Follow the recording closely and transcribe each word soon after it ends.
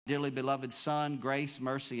Dearly beloved Son, grace,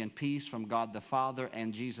 mercy, and peace from God the Father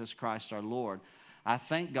and Jesus Christ our Lord. I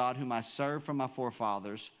thank God, whom I serve from my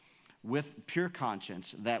forefathers with pure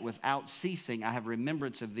conscience, that without ceasing I have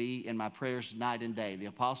remembrance of thee in my prayers night and day. The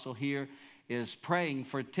apostle here is praying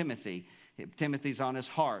for Timothy. Timothy's on his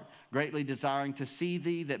heart, greatly desiring to see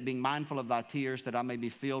thee, that being mindful of thy tears, that I may be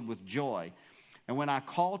filled with joy. And when I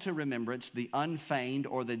call to remembrance the unfeigned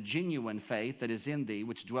or the genuine faith that is in thee,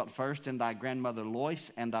 which dwelt first in thy grandmother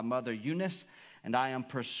Lois and thy mother Eunice, and I am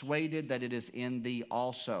persuaded that it is in thee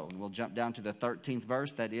also. And we'll jump down to the 13th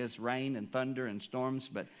verse. That is rain and thunder and storms.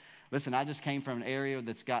 But listen, I just came from an area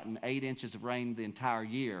that's gotten 8 inches of rain the entire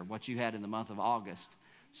year, what you had in the month of August.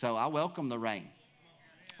 So I welcome the rain.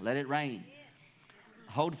 Let it rain.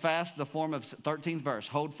 Hold fast the form of, 13th verse,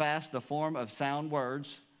 hold fast the form of sound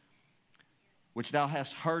words, which thou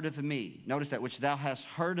hast heard of me. Notice that, which thou hast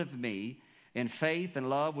heard of me in faith and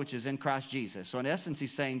love, which is in Christ Jesus. So in essence,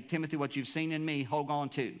 he's saying, Timothy, what you've seen in me, hold on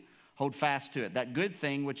to. Hold fast to it. That good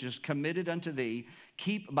thing which is committed unto thee,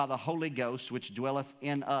 keep by the Holy Ghost, which dwelleth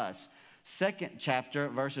in us. 2nd chapter,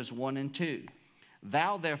 verses 1 and 2.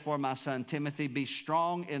 Thou, therefore, my son Timothy, be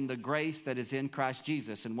strong in the grace that is in Christ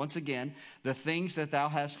Jesus. And once again, the things that thou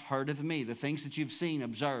hast heard of me, the things that you've seen,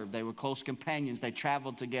 observed, they were close companions. They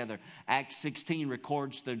traveled together. Acts 16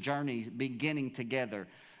 records their journey beginning together.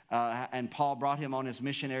 And Paul brought him on his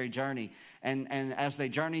missionary journey. And as they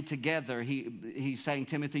journeyed together, he's saying,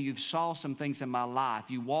 Timothy, you've saw some things in my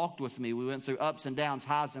life. You walked with me. We went through ups and downs,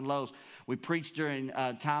 highs and lows. We preached during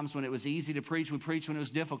times when it was easy to preach. We preached when it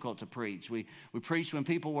was difficult to preach. We preached when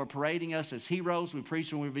people were parading us as heroes. We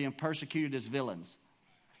preached when we were being persecuted as villains.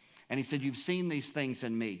 And he said, you've seen these things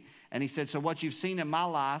in me. And he said, so what you've seen in my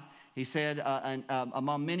life, he said,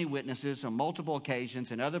 among many witnesses on multiple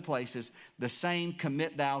occasions in other places, the same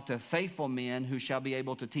commit thou to faithful men who shall be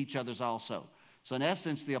able to teach others also. So in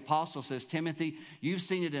essence, the apostle says, Timothy, you've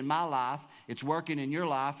seen it in my life. It's working in your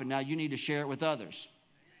life, and now you need to share it with others.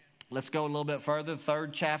 Let's go a little bit further.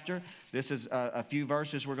 3rd chapter. This is a few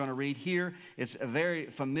verses we're going to read here. It's a very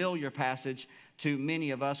familiar passage to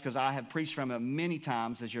many of us because I have preached from it many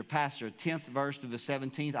times as your pastor. 10th verse through the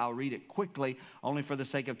 17th. I'll read it quickly, only for the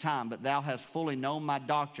sake of time. But thou hast fully known my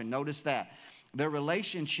doctrine. Notice that. Their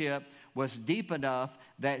relationship was deep enough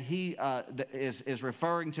that he is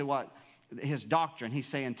referring to what? His doctrine. He's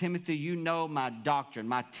saying, Timothy, you know my doctrine,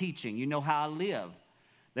 my teaching. You know how I live.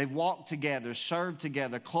 They've walked together, served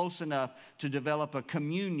together, close enough to develop a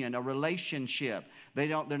communion, a relationship. They're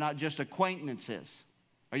not just acquaintances.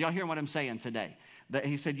 Are y'all hearing what I'm saying today? That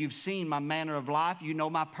he said, you've seen my manner of life. You know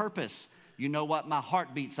my purpose. You know what my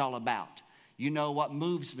heartbeat's all about. You know what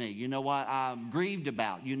moves me. You know what I'm grieved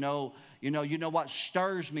about. You know what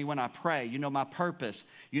stirs me when I pray. You know my purpose.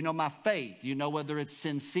 You know my faith. You know whether it's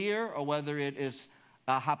sincere or whether it is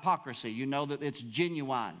hypocrisy. You know that it's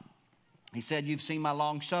genuine. He said, you've seen my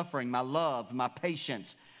long suffering, my love, my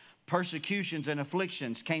patience. Persecutions and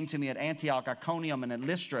afflictions came to me at Antioch, Iconium, and at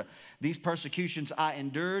Lystra. These persecutions I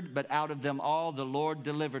endured, but out of them all the Lord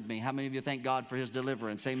delivered me. How many of you thank God for his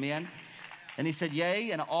deliverance? Amen. And he said,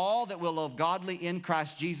 yea, and all that will live godly in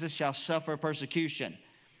Christ Jesus shall suffer persecution.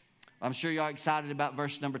 I'm sure you're excited about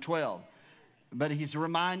verse number 12. But he's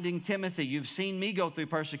reminding Timothy, you've seen me go through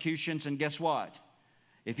persecutions, and guess what?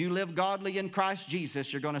 If you live godly in Christ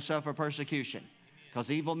Jesus, you're going to suffer persecution.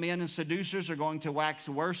 Because evil men and seducers are going to wax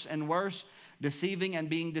worse and worse, deceiving and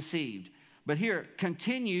being deceived. But here,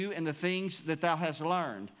 continue in the things that thou hast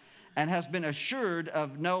learned and hast been assured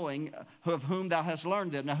of knowing of whom thou hast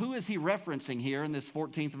learned them. Now, who is he referencing here in this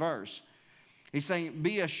 14th verse? He's saying,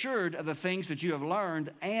 be assured of the things that you have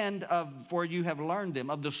learned and of where you have learned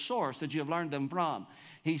them, of the source that you have learned them from.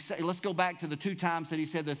 Let's go back to the 2 times that he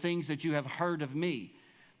said the things that you have heard of me.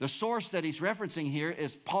 The source that he's referencing here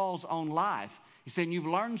is Paul's own life. He's saying, you've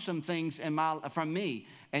learned some things from me,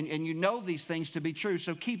 and you know these things to be true,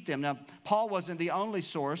 so keep them. Now, Paul wasn't the only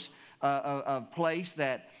source of place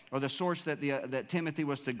or the source that Timothy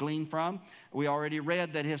was to glean from. We already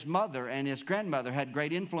read that his mother and his grandmother had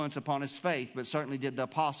great influence upon his faith, but certainly did the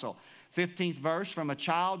apostle. 15th verse, from a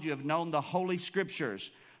child you have known the holy scriptures,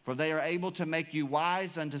 for they are able to make you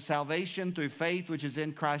wise unto salvation through faith which is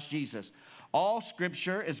in Christ Jesus. All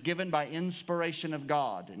Scripture is given by inspiration of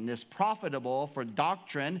God and is profitable for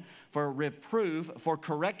doctrine, for reproof, for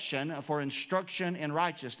correction, for instruction in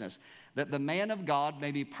righteousness, that the man of God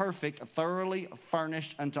may be perfect, thoroughly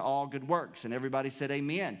furnished unto all good works. And everybody said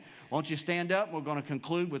amen. Won't you stand up? We're going to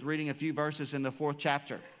conclude with reading a few verses in the 4th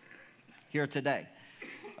chapter here today.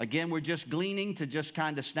 Again, we're just gleaning to just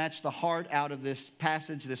kind of snatch the heart out of this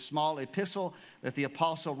passage, this small epistle that the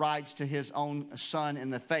apostle writes to his own son in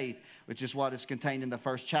the faith. which is what is contained in the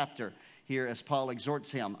first chapter here as Paul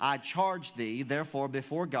exhorts him. I charge thee, therefore,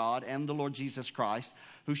 before God and the Lord Jesus Christ,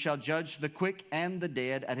 who shall judge the quick and the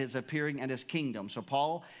dead at his appearing and his kingdom. So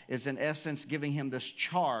Paul is in essence giving him this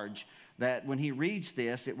charge that when he reads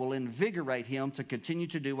this, it will invigorate him to continue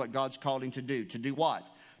to do what God's called him to do. To do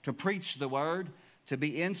what? To preach the word, to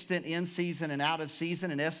be instant in season and out of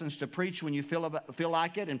season. In essence, to preach when you feel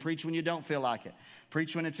like it and preach when you don't feel like it.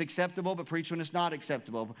 Preach when it's acceptable, but preach when it's not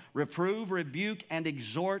acceptable. Reprove, rebuke, and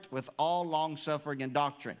exhort with all longsuffering and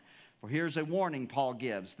doctrine. For here's a warning Paul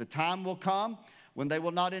gives. The time will come when they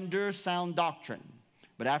will not endure sound doctrine,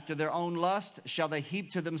 but after their own lust shall they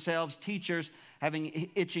heap to themselves teachers having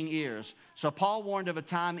itching ears. So Paul warned of a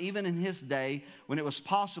time, even in his day, when it was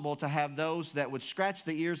possible to have those that would scratch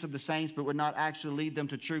the ears of the saints, but would not actually lead them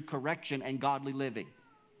to true correction and godly living.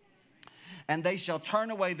 And they shall turn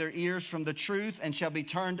away their ears from the truth, and shall be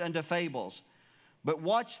turned unto fables. But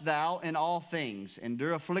watch thou in all things,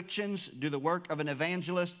 endure afflictions, do the work of an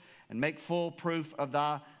evangelist, and make full proof of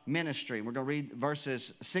thy ministry. We're going to read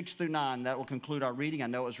verses 6 through 9. That will conclude our reading. I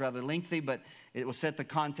know it was rather lengthy, but it will set the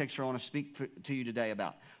context for what I want to speak to you today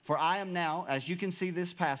about. For I am now, as you can see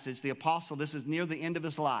this passage, the apostle, this is near the end of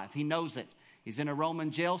his life. He knows it. He's in a Roman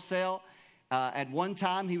jail cell. At one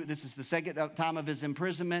time, this is the second time of his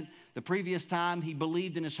imprisonment. The previous time, he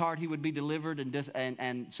believed in his heart he would be delivered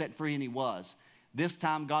and set free, and he was. This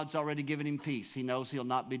time, God's already given him peace. He knows he'll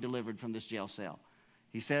not be delivered from this jail cell.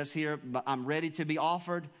 He says here, I'm ready to be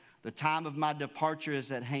offered. The time of my departure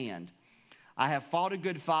is at hand. I have fought a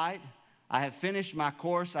good fight. I have finished my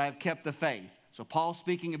course. I have kept the faith. So Paul's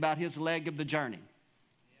speaking about his leg of the journey.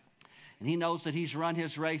 And he knows that he's run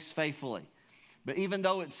his race faithfully. But even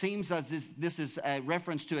though it seems as this is a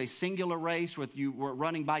reference to a singular race with you were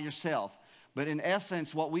running by yourself, but in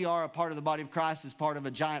essence, what we are, a part of the body of Christ, is part of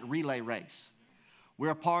a giant relay race. We're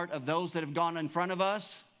a part of those that have gone in front of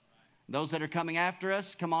us, those that are coming after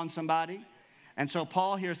us. Come on, somebody. And so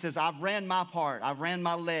Paul here says, I've ran my part. I've ran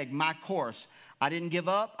my leg, my course. I didn't give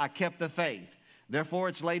up. I kept the faith. Therefore,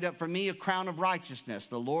 it's laid up for me a crown of righteousness.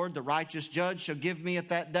 The Lord, the righteous judge, shall give me at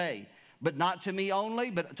that day. But not to me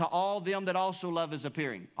only, but to all them that also love his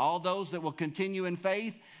appearing. All those that will continue in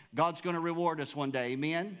faith, God's going to reward us one day.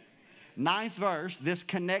 Amen? 9th verse, this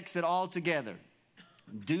connects it all together.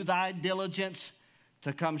 Do thy diligence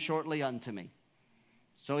to come shortly unto me.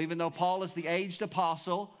 So even though Paul is the aged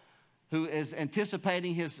apostle who is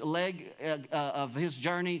anticipating his leg of his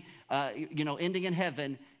journey, ending in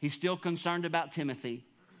heaven, he's still concerned about Timothy.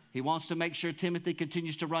 He wants to make sure Timothy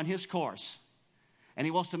continues to run his course. And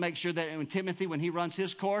he wants to make sure that when he runs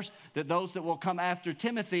his course, that those that will come after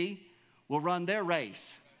Timothy will run their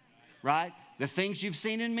race. Right? The things you've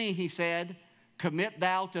seen in me, he said, commit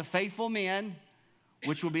thou to faithful men,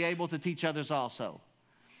 which will be able to teach others also.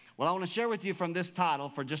 Well, I want to share with you from this title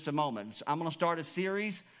for just a moment. I'm going to start a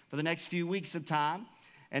series for the next few weeks of time,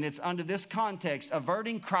 and it's under this context,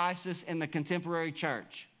 Averting Crisis in the Contemporary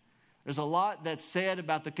Church. There's a lot that's said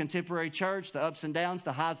about the contemporary church, the ups and downs,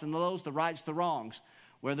 the highs and the lows, the rights, the wrongs,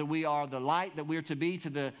 whether we are the light that we're to be to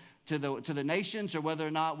the nations, or whether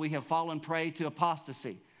or not we have fallen prey to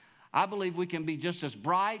apostasy. I believe we can be just as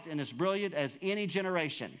bright and as brilliant as any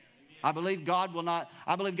generation. I believe God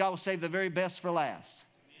will save the very best for last.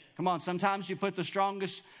 Come on, sometimes you put the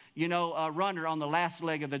strongest, runner on the last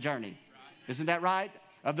leg of the journey. Isn't that right?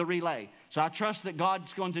 Of the relay. So I trust that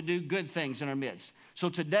God's going to do good things in our midst. So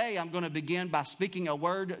today I'm going to begin by speaking a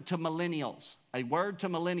word to millennials. A word to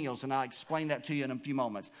millennials, and I'll explain that to you in a few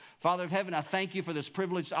moments. Father of heaven, I thank you for this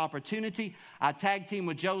privileged opportunity. I tag team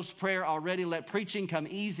with Joe's prayer already. Let preaching come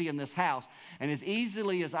easy in this house. And as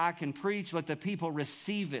easily as I can preach, let the people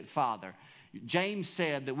receive it, Father. James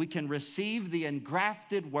said that we can receive the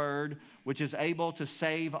engrafted word which is able to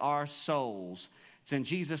save our souls. It's in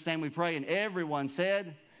Jesus' name we pray. And everyone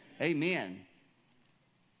said, amen.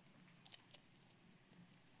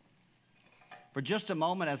 For just a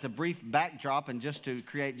moment, as a brief backdrop and just to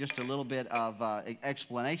create just a little bit of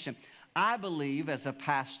explanation, I believe as a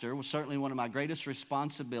pastor, certainly one of my greatest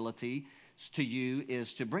responsibilities to you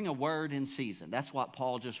is to bring a word in season. That's what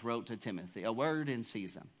Paul just wrote to Timothy, a word in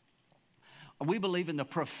season. We believe in the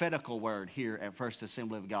prophetical word here at First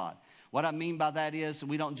Assembly of God. What I mean by that is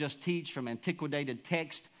we don't just teach from antiquated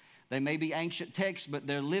text. They may be ancient texts, but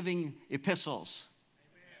they're living epistles.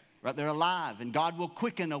 Right? They're alive, and God will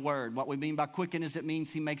quicken a word. What we mean by quicken is it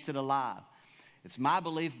means he makes it alive. It's my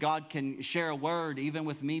belief God can share a word, even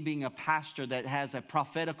with me being a pastor, that has a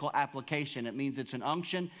prophetical application. It means it's an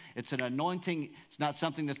unction, it's an anointing. It's not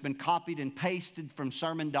something that's been copied and pasted from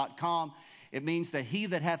sermon.com. It means that he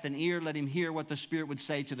that hath an ear, let him hear what the Spirit would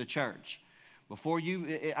say to the church. Before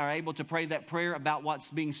you are able to pray that prayer about what's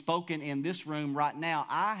being spoken in this room right now,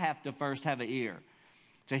 I have to first have an ear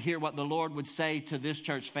to hear what the Lord would say to this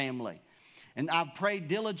church family. And I've prayed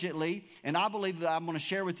diligently, and I believe that I'm going to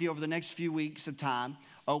share with you over the next few weeks of time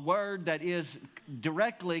a word that is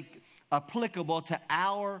directly applicable to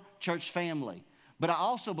our church family. But I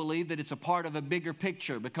also believe that it's a part of a bigger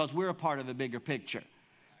picture, because we're a part of a bigger picture.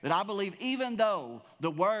 That I believe even though the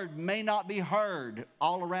word may not be heard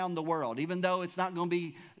all around the world, even though it's not going to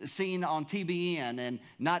be seen on TBN, and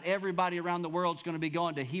not everybody around the world is going to be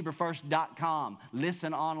going to HebrewFirst.com,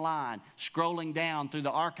 listen online, scrolling down through the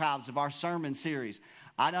archives of our sermon series.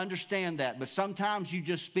 I understand that, but sometimes you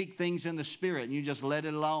just speak things in the Spirit and you just let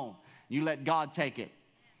it alone. You let God take it.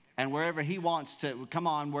 And wherever He wants to,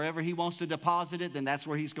 wherever He wants to deposit it, then that's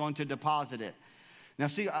where He's going to deposit it. Now,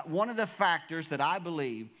 see, one of the factors that I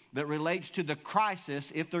believe that relates to the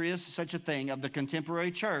crisis, if there is such a thing, of the contemporary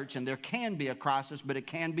church, and there can be a crisis, but it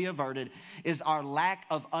can be averted, is our lack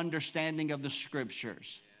of understanding of the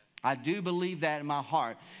Scriptures. I do believe that in my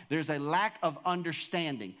heart. There's a lack of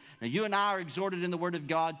understanding. Now, you and I are exhorted in the Word of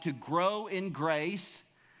God to grow in grace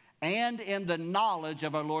and in the knowledge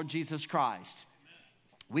of our Lord Jesus Christ.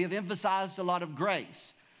 We have emphasized a lot of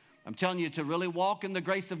grace. I'm telling you, to really walk in the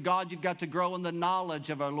grace of God, you've got to grow in the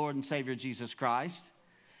knowledge of our Lord and Savior Jesus Christ.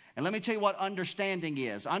 And let me tell you what understanding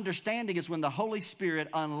is. Understanding is when the Holy Spirit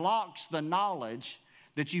unlocks the knowledge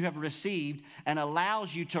that you have received and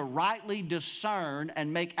allows you to rightly discern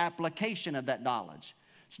and make application of that knowledge.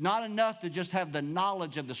 It's not enough to just have the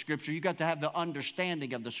knowledge of the Scripture. You've got to have the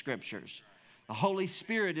understanding of the Scriptures. The Holy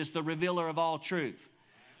Spirit is the revealer of all truth.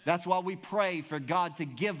 That's why we pray for God to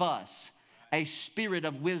give us a spirit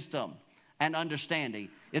of wisdom and understanding.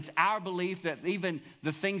 It's our belief that even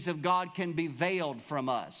the things of God can be veiled from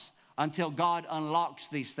us until God unlocks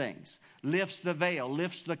these things, lifts the veil,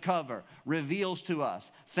 lifts the cover, reveals to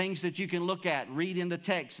us things that you can look at, read in the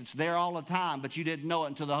text. It's there all the time, but you didn't know it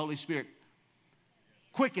until the Holy Spirit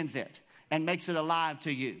quickens it and makes it alive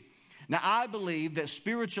to you. Now, I believe that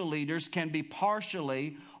spiritual leaders can be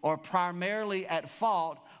partially or primarily at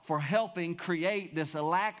fault for helping create this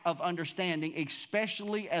lack of understanding,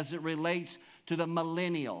 especially as it relates to the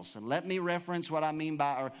millennials. And let me reference what I mean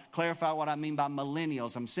by, or clarify what I mean by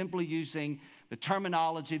millennials. I'm simply using the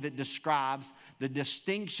terminology that describes the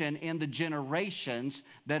distinction in the generations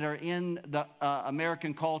that are in the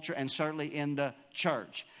American culture and certainly in the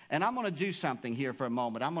church. And I'm going to do something here for a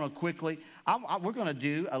moment. I'm going to quickly, we're going to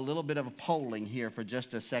do a little bit of a polling here for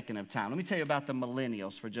just a second of time. Let me tell you about the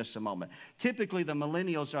millennials for just a moment. Typically, the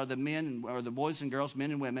millennials are the men, or the boys and girls,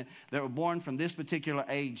 men and women, that were born from this particular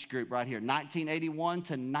age group right here, 1981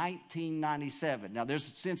 to 1997. Now, there's,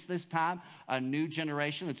 since this time, a new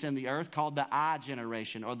generation that's in the earth called the I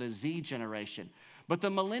generation, or the Z generation. But the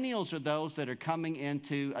millennials are those that are coming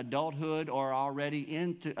into adulthood or already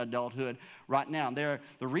into adulthood right now. The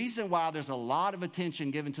reason why there's a lot of attention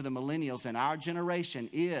given to the millennials in our generation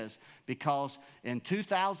is because in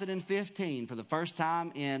 2015, for the first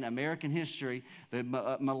time in American history, the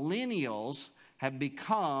millennials have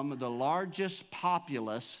become the largest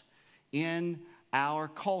populace in our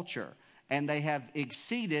culture. And they have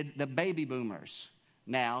exceeded the baby boomers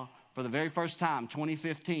now, for the very first time,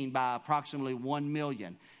 2015, by approximately 1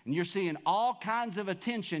 million. And you're seeing all kinds of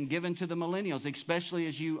attention given to the millennials, especially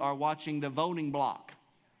as you are watching the voting block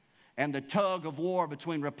and the tug of war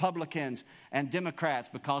between Republicans and Democrats,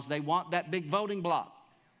 because they want that big voting block.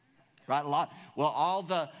 Right? Well,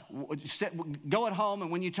 go at home, and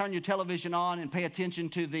when you turn your television on and pay attention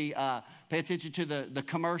to the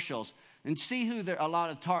commercials, and see who there.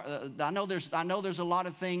 I know there's a lot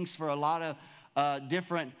of things for a lot of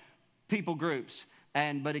different people groups,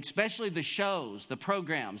 but especially the shows, the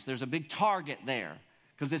programs, there's a big target there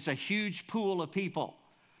because it's a huge pool of people.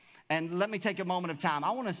 And let me take a moment of time.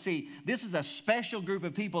 I want to see, this is a special group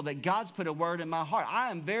of people that God's put a word in my heart.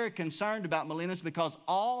 I am very concerned about millennials because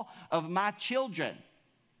all of my children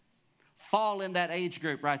fall in that age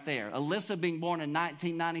group right there. Alyssa being born in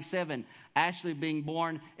 1997, Ashley being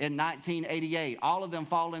born in 1988. All of them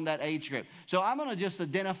fall in that age group. So I'm going to just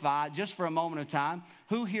identify, just for a moment of time,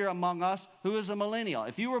 who here among us, who is a millennial.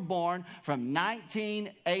 If you were born from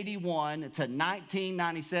 1981 to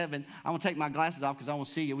 1997, I'm going to take my glasses off because I want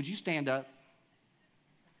to see you. Would you stand up?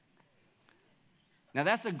 Now,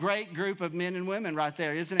 that's a great group of men and women right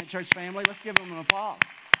there, isn't it, church family? Let's give them an applause.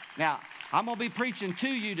 Now, I'm going to be preaching to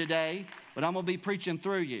you today, but I'm going to be preaching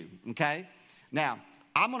through you, okay? Now,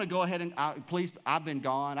 I'm going to go ahead and, please, I've been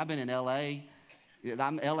gone. I've been in L.A.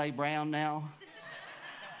 I'm L.A. Brown now.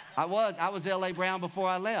 I was L.A. Brown before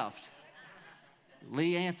I left.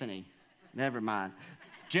 Lee Anthony. Never mind.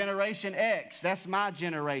 Generation X, that's my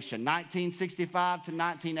generation, 1965 to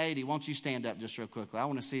 1980. Won't you stand up just real quickly? I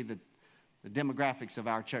want to see the demographics of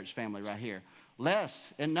our church family right here.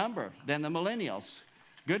 Less in number than the millennials.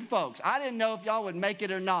 Good folks. I didn't know if y'all would make it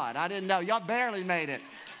or not. I didn't know. Y'all barely made it.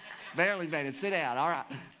 Barely made it. Sit down. All right.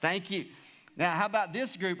 Thank you. Now, how about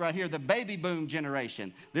this group right here, the baby boom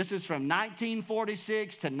generation? This is from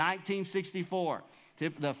 1946 to 1964.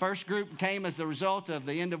 The first group came as a result of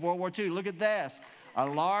the end of World War II. Look at this. A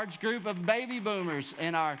large group of baby boomers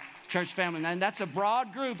in our church family. And that's a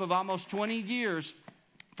broad group of almost 20 years.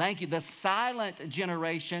 Thank you. The silent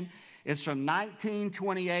generation is from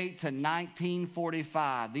 1928 to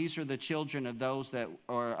 1945. These are the children of those that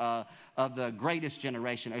are of the greatest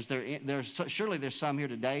generation. Surely there's some here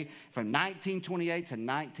today from 1928 to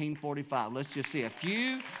 1945. Let's just see a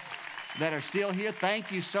few that are still here. Thank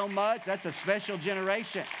you so much. That's a special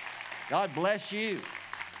generation. God bless you.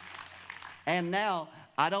 And now,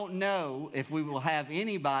 I don't know if we will have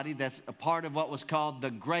anybody that's a part of what was called the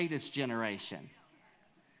greatest generation.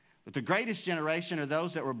 But the greatest generation are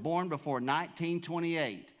those that were born before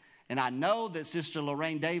 1928. And I know that Sister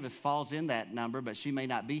Lorraine Davis falls in that number, but she may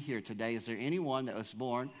not be here today. Is there anyone that was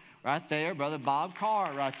born right there? Brother Bob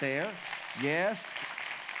Carr right there. Yes.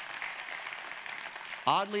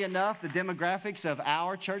 Oddly enough, the demographics of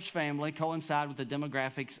our church family coincide with the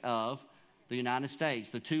demographics of the United States.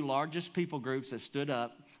 The two largest people groups that stood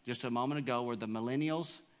up just a moment ago were the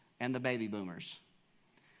millennials and the baby boomers.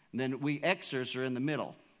 And then we Xers are in the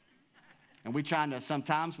middle. And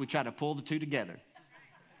sometimes we try to pull the two together.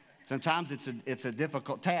 Sometimes it's a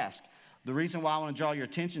difficult task. The reason why I want to draw your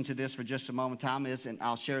attention to this for just a moment in time is, and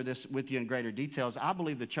I'll share this with you in greater details, I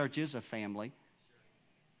believe the church is a family.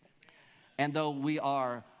 And though we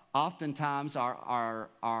are oftentimes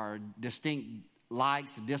our distinct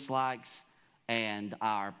likes, dislikes, and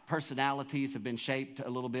our personalities have been shaped a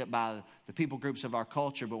little bit by the people groups of our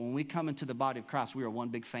culture. But when we come into the body of Christ, we are one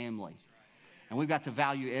big family. And we've got to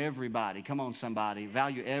value everybody. Come on, somebody.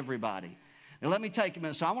 Value everybody. Now, let me take a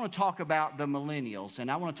minute. So I want to talk about the millennials. And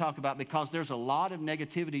I want to talk about, because there's a lot of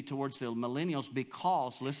negativity towards the millennials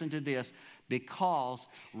because, listen to this, because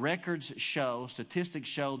records show, statistics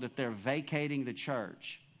show that they're vacating the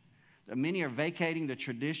church. Many are vacating the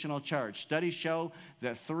traditional church. Studies show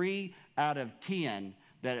that 3 out of 10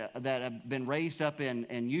 that have been raised up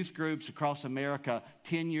in youth groups across America,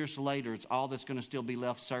 10 years later, it's all that's going to still be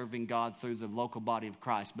left serving God through the local body of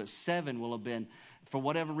Christ. But 7 will have been, for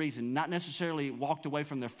whatever reason, not necessarily walked away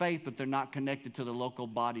from their faith, but they're not connected to the local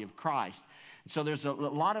body of Christ. So there's a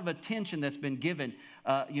lot of attention that's been given,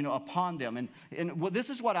 upon them. And this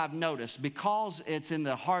is what I've noticed, because it's in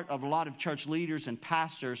the heart of a lot of church leaders and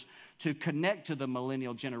pastors to connect to the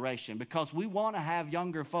millennial generation, because we want to have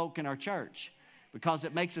younger folk in our church, because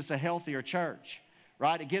it makes us a healthier church,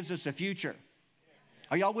 right? It gives us a future.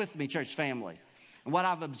 Are y'all with me, church family? And what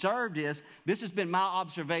I've observed is, this has been my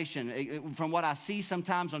observation from what I see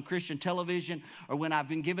sometimes on Christian television, or when I've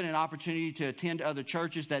been given an opportunity to attend other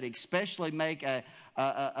churches that especially make a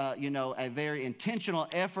very intentional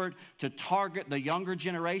effort to target the younger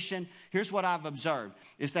generation. Here's what I've observed,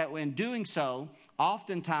 is that in doing so,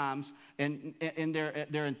 oftentimes, and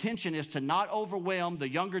their intention is to not overwhelm the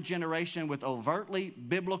younger generation with overtly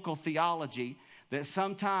biblical theology, that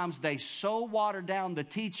sometimes they so water down the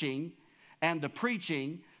teaching and the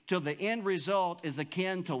preaching till the end result is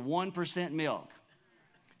akin to 1% milk.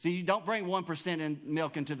 See, you don't bring 1% in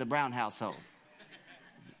milk into the Brown household.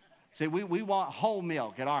 See, we want whole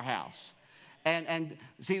milk at our house. And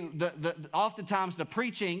see, oftentimes the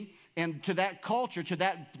preaching, and to that culture, to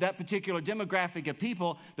that particular demographic of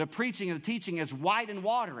people, the preaching and the teaching is white and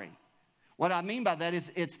watery. What I mean by that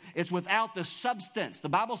is it's without the substance. The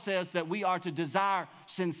Bible says that we are to desire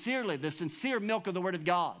sincerely the sincere milk of the Word of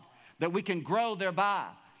God, that we can grow thereby.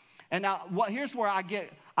 And now, here's where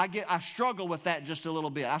I struggle with that just a little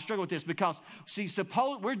bit. I struggle with this because, see,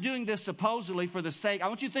 we're doing this supposedly for the sake, I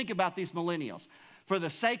want you to think about these millennials, for the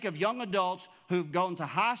sake of young adults who've gone to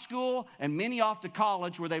high school and many off to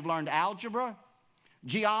college, where they've learned algebra,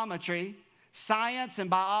 geometry, science and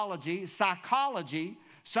biology, psychology.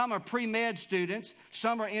 Some are pre-med students,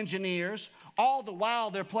 some are engineers. All the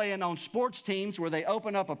while they're playing on sports teams where they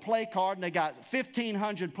open up a play card and they got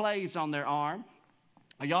 1,500 plays on their arm.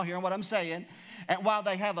 Are y'all hearing what I'm saying? And while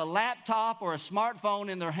they have a laptop or a smartphone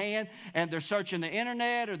in their hand and they're searching the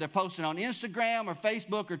internet, or they're posting on Instagram or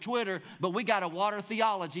Facebook or Twitter, but we got to water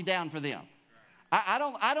theology down for them. I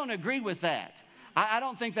don't agree with that. I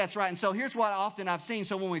don't think that's right. And so here's what often I've seen.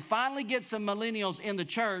 So when we finally get some millennials in the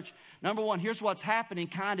church, number one, here's what's happening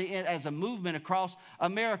kind of as a movement across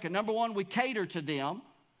America. Number one, we cater to them.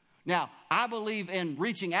 Now, I believe in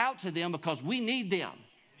reaching out to them because we need them.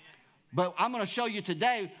 But I'm going to show you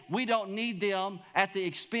today, we don't need them at the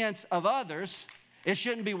expense of others. It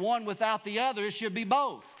shouldn't be one without the other. It should be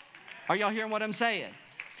both. Are y'all hearing what I'm saying?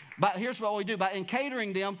 But here's what we do. In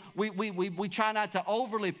catering them, we try not to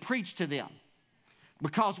overly preach to them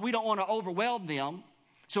because we don't want to overwhelm them.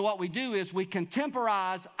 So what we do is we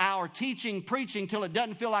contemporize our teaching, preaching, till it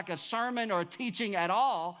doesn't feel like a sermon or a teaching at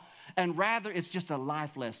all, and rather it's just a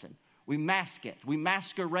life lesson. We mask it. We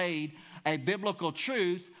masquerade a biblical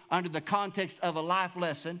truth under the context of a life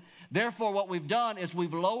lesson. Therefore, what we've done is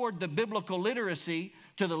we've lowered the biblical literacy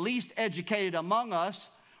to the least educated among us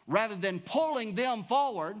rather than pulling them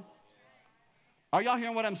forward. Are y'all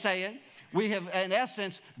hearing what I'm saying? We have, in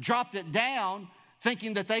essence, dropped it down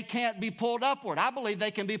thinking that they can't be pulled upward. I believe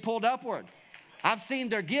they can be pulled upward. I've seen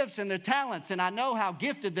their gifts and their talents, and I know how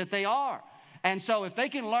gifted that they are. And so if they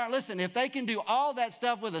can learn, listen, if they can do all that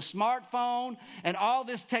stuff with a smartphone and all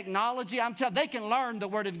this technology, I'm telling you, they can learn the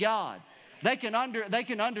Word of God. They can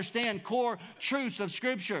understand core truths of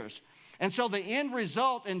Scriptures. And so the end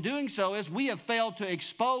result in doing so is we have failed to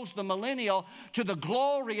expose the millennial to the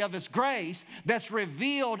glory of His grace that's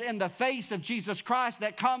revealed in the face of Jesus Christ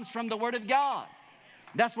that comes from the Word of God.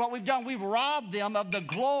 That's what we've done. We've robbed them of the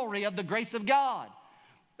glory of the grace of God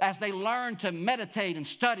as they learn to meditate and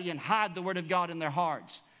study and hide the Word of God in their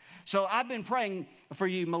hearts. So I've been praying for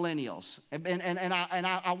you millennials, and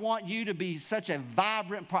I want you to be such a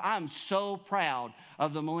vibrant part. I'm so proud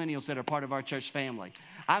of the millennials that are part of our church family.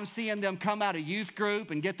 I'm seeing them come out of youth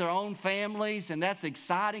group and get their own families, and that's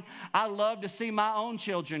exciting. I love to see my own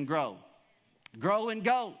children grow and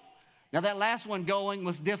go. Now that last one going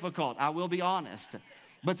was difficult, I will be honest.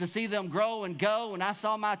 But to see them grow and go, and I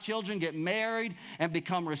saw my children get married and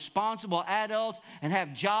become responsible adults and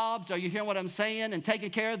have jobs, are you hearing what I'm saying? And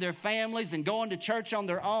taking care of their families and going to church on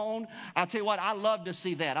their own. I'll tell you what, I love to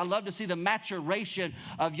see that. I love to see the maturation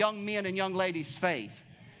of young men and young ladies' faith.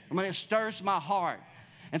 I mean, it stirs my heart.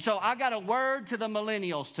 And so I got a word to the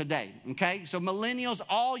millennials today, okay? So millennials,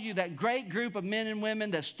 all you, that great group of men and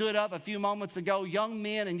women that stood up a few moments ago, young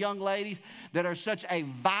men and young ladies that are such a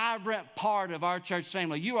vibrant part of our church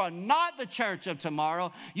family. You are not the church of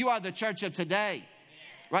tomorrow. You are the church of today,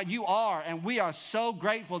 right? You are, and we are so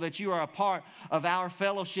grateful that you are a part of our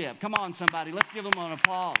fellowship. Come on, somebody. Let's give them an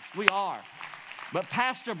applause. We are. But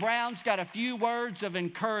Pastor Brown's got a few words of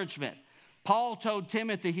encouragement. Paul told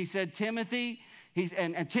Timothy, he said, Timothy,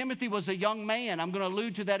 and Timothy was a young man. I'm going to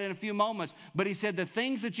allude to that in a few moments. But he said, the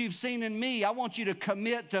things that you've seen in me, I want you to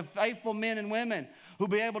commit to faithful men and women who'll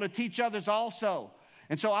be able to teach others also.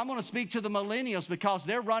 And so I'm going to speak to the millennials because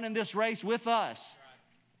they're running this race with us.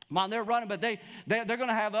 Man, they're running, but they're going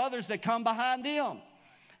to have others that come behind them.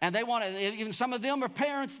 And they want to, even some of them are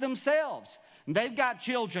parents themselves. And they've got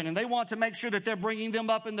children, and they want to make sure that they're bringing them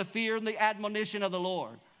up in the fear and the admonition of the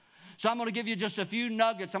Lord. So I'm going to give you just a few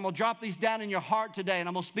nuggets. I'm going to drop these down in your heart today, and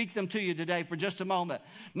I'm going to speak them to you today for just a moment.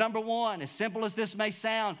 Number one, as simple as this may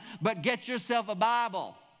sound, but get yourself a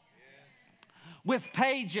Bible with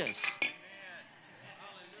pages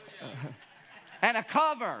and a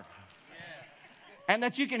cover, and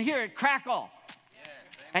that you can hear it crackle,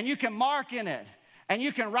 and you can mark in it, and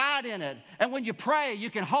you can write in it. And when you pray, you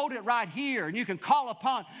can hold it right here, and you can call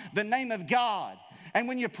upon the name of God. And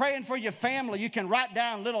when you're praying for your family, you can write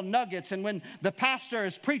down little nuggets. And when the pastor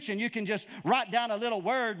is preaching, you can just write down a little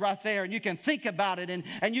word right there. And you can think about it.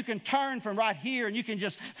 And you can turn from right here. And you can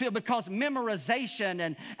just feel, because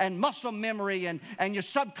memorization and muscle memory and your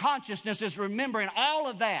subconsciousness is remembering all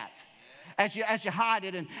of that as you hide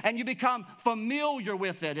it. And you become familiar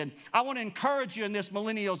with it. And I want to encourage you in this,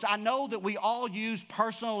 millennials. I know that we all use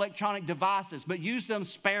personal electronic devices, but use them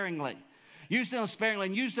sparingly. Use them sparingly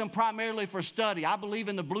and use them primarily for study. I believe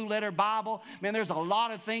in the Blue Letter Bible. Man, there's a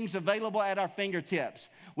lot of things available at our fingertips.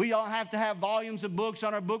 We don't have to have volumes of books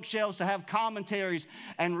on our bookshelves to have commentaries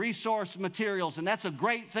and resource materials, and that's a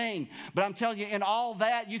great thing. But I'm telling you, in all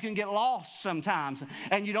that, you can get lost sometimes,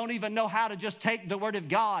 and you don't even know how to just take the Word of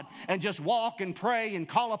God and just walk and pray and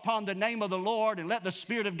call upon the name of the Lord and let the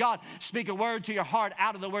Spirit of God speak a word to your heart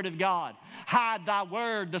out of the Word of God. Hide thy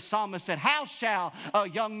word, the psalmist said. How shall a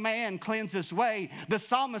young man cleanse his way? The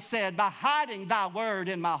psalmist said, by hiding thy word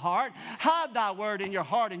in my heart. Hide thy word in your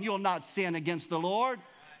heart, and you'll not sin against the Lord.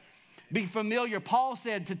 Be familiar. Paul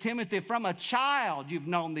said to Timothy, from a child you've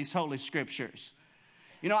known these holy scriptures.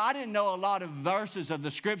 You know, I didn't know a lot of verses of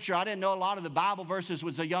the scripture. I didn't know a lot of the Bible verses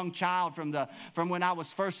as a young child from when I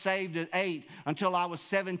was first saved at 8 until I was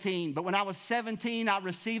 17. But when I was 17, I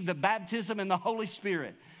received the baptism in the Holy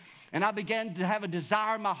Spirit. And I began to have a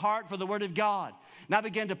desire in my heart for the Word of God. And I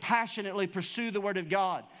began to passionately pursue the Word of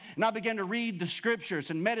God. And I began to read the Scriptures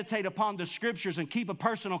and meditate upon the Scriptures and keep a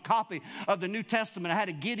personal copy of the New Testament. I had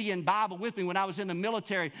a Gideon Bible with me when I was in the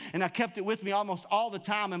military, and I kept it with me almost all the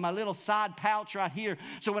time in my little side pouch right here.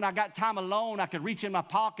 So when I got time alone, I could reach in my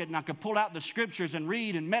pocket and I could pull out the Scriptures and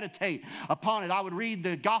read and meditate upon it. I would read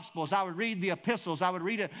the Gospels. I would read the epistles. I would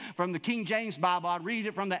read it from the King James Bible. I'd read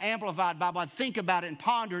it from the Amplified Bible. I'd think about it and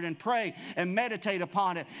ponder it and pray and meditate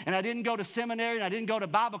upon it. And I didn't go to seminary and I didn't go to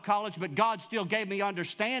Bible college, but God still gave me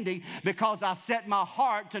understanding because I set my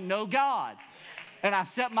heart to know God. And I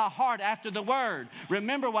set my heart after the Word.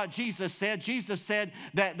 Remember what Jesus said. Jesus said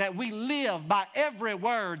that we live by every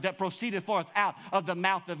word that proceeded forth out of the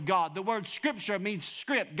mouth of God. The word Scripture means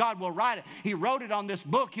script. God will write it. He wrote it on this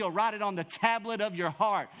book. He'll write it on the tablet of your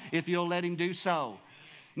heart if you'll let Him do so.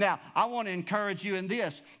 Now, I want to encourage you in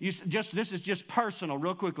this. This is just personal,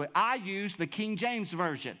 real quickly. I use the King James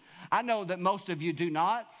Version. I know that most of you do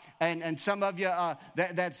not, and some of you,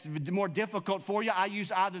 that's more difficult for you. I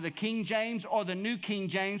use either the King James or the New King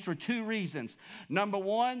James for two reasons. Number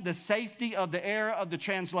one, the safety of the error of the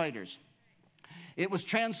translators. It was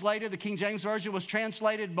translated, the King James Version was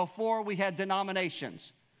translated before we had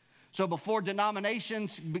denominations. So before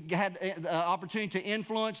denominations had opportunity to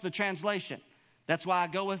influence the translation. That's why I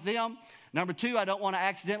go with them. Number two, I don't want to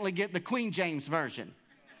accidentally get the Queen James Version.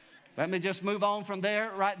 Let me just move on from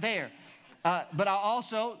there, right there. But I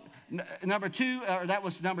also, number two, that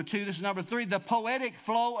was number two. This is number three, the poetic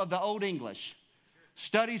flow of the Old English.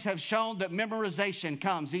 Studies have shown that memorization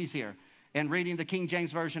comes easier in reading the King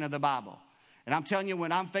James Version of the Bible. And I'm telling you,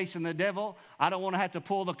 when I'm facing the devil, I don't want to have to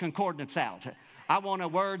pull the concordance out. I want a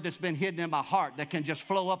word that's been hidden in my heart that can just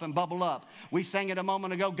flow up and bubble up. We sang it a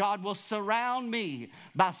moment ago. God will surround me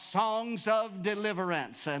by songs of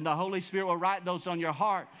deliverance, and the Holy Spirit will write those on your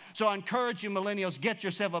heart. So I encourage you, millennials, get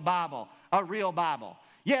yourself a Bible, a real Bible.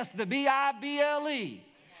 Yes, the Bible.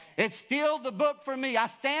 It's still the book for me. I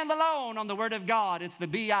stand alone on the Word of God. It's the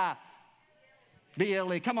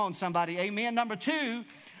Bible. Come on, somebody. Amen. Number two,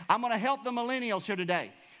 I'm going to help the millennials here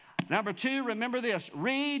today. Number two, remember this.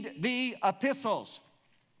 Read the epistles.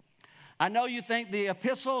 I know you think the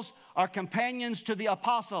epistles are companions to the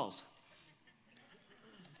apostles.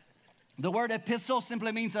 The word epistle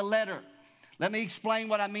simply means a letter. Let me explain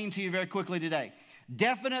what I mean to you very quickly today.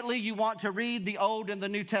 Definitely you want to read the Old and the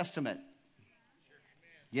New Testament.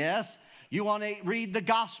 Yes, you want to read the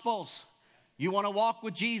Gospels. You want to walk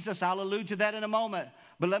with Jesus. I'll allude to that in a moment.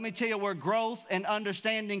 But let me tell you where growth and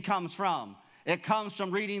understanding comes from. It comes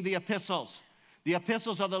from reading the epistles. The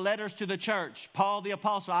epistles are the letters to the church. Paul the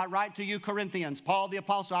apostle, I write to you Corinthians. Paul the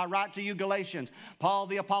apostle, I write to you Galatians. Paul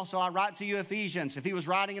the apostle, I write to you Ephesians. If he was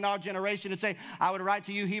writing in our generation, he'd say, I would write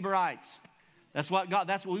to you Hebrewites. That's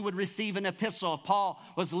what we would receive an epistle. If Paul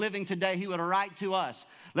was living today, he would write to us.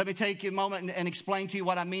 Let me take you a moment and explain to you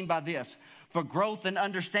what I mean by this. For growth and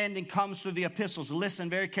understanding comes through the epistles. Listen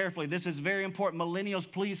very carefully. This is very important. Millennials,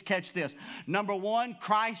 please catch this. Number one,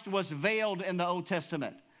 Christ was veiled in the Old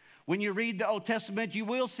Testament. When you read the Old Testament, you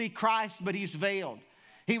will see Christ, but he's veiled.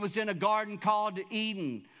 He was in a garden called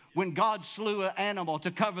Eden when God slew an animal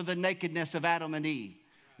to cover the nakedness of Adam and Eve.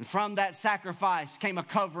 And from that sacrifice came a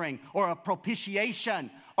covering or a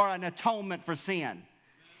propitiation or an atonement for sin.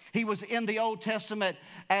 He was in the Old Testament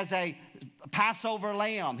as a Passover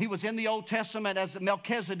lamb. He was in the Old Testament as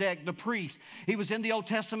Melchizedek, the priest. He was in the Old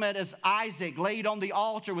Testament as Isaac laid on the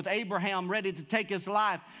altar with Abraham ready to take his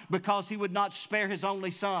life because he would not spare his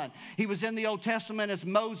only son. He was in the Old Testament as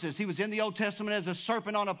Moses. He was in the Old Testament as a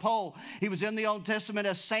serpent on a pole. He was in the Old Testament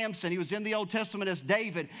as Samson. He was in the Old Testament as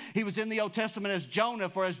David. He was in the Old Testament as Jonah,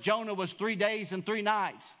 for as Jonah was 3 days and 3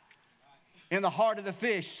 nights in the heart of the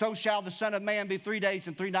fish, so shall the Son of Man be 3 days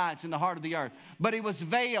and 3 nights in the heart of the earth. But he was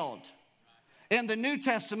veiled. In the New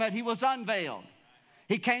Testament, he was unveiled.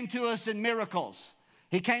 He came to us in miracles.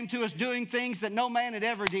 He came to us doing things that no man had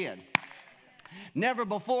ever did. Never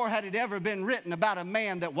before had it ever been written about a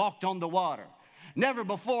man that walked on the water. Never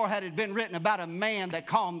before had it been written about a man that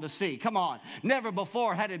calmed the sea. Come on. Never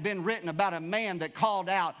before had it been written about a man that called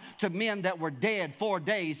out to men that were dead 4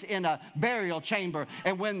 days in a burial chamber.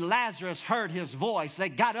 And when Lazarus heard his voice, they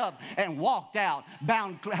got up and walked out,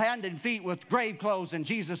 bound hand and feet with grave clothes. And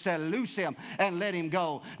Jesus said, loose him and let him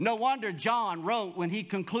go. No wonder John wrote when he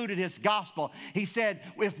concluded his gospel, he said,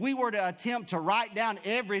 if we were to attempt to write down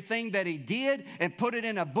everything that he did and put it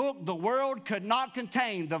in a book, the world could not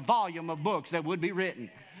contain the volume of books that would be written.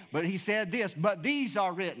 But he said this, but these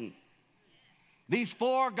are written. These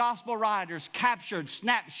 4 gospel writers captured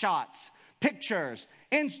snapshots, pictures,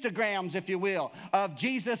 Instagrams, if you will, of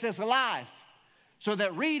Jesus' life. So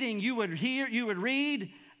that reading, you would read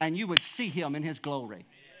and you would see him in his glory.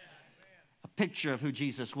 A picture of who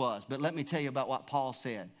Jesus was. But let me tell you about what Paul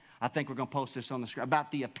said. I think we're going to post this on the screen.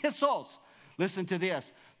 About the epistles. Listen to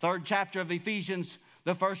this. 3rd chapter of Ephesians,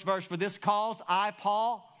 the 1st verse. For this cause, I,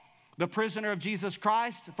 Paul, the prisoner of Jesus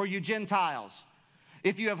Christ, for you Gentiles.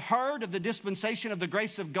 If you have heard of the dispensation of the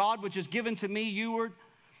grace of God, which is given to me,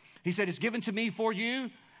 he said, it's given to me for you,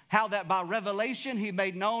 how that by revelation he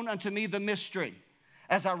made known unto me the mystery,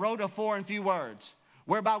 as I wrote afore in few words,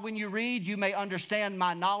 whereby when you read, you may understand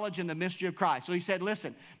my knowledge in the mystery of Christ. So he said,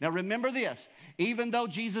 listen, now remember this. Even though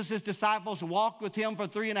Jesus' disciples walked with him for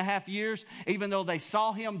 3.5 years, even though they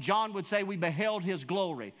saw him, John would say, we beheld his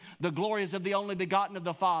glory. The glory is of the only begotten of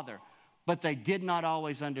the Father. But they did not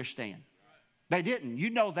always understand. They didn't. You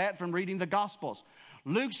know that from reading the Gospels.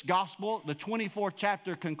 Luke's Gospel, the 24th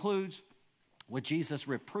chapter, concludes with Jesus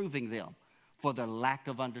reproving them for their lack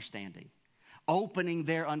of understanding. Opening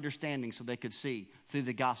their understanding so they could see through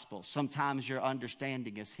the Gospel. Sometimes your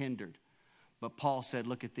understanding is hindered. But Paul said,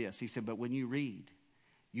 look at this. He said, but when you read,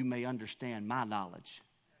 you may understand my knowledge.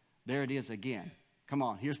 There it is again. Come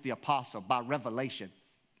on, here's the apostle. By revelation,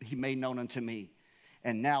 he made known unto me.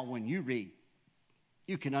 And now when you read,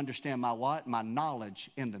 you can understand my what? My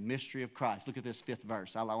knowledge in the mystery of Christ. Look at this 5th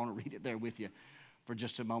verse. I want to read it there with you for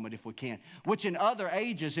just a moment if we can. Which in other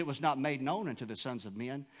ages it was not made known unto the sons of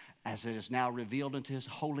men, as it is now revealed unto his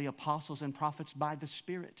holy apostles and prophets by the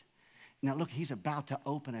Spirit. Now look, he's about to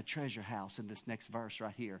open a treasure house in this next verse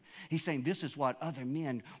right here. He's saying this is what other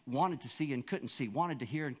men wanted to see and couldn't see, wanted to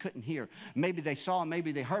hear and couldn't hear. Maybe they saw and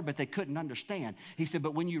maybe they heard, but they couldn't understand. He said,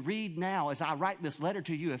 but when you read now, as I write this letter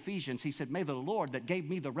to you, Ephesians, he said, may the Lord that gave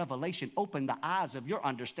me the revelation open the eyes of your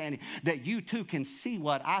understanding that you too can see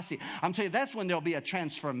what I see. I'm telling you, that's when there'll be a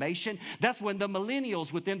transformation. That's when the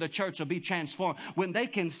millennials within the church will be transformed. When they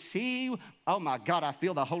can see, oh my God, I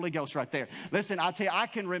feel the Holy Ghost right there. Listen, I'll tell you, I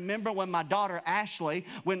can remember when my daughter Ashley,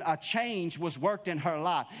 when a change was worked in her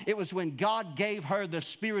life. It was when God gave her the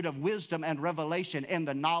spirit of wisdom and revelation and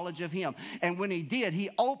the knowledge of him. And when he did, he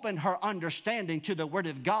opened her understanding to the word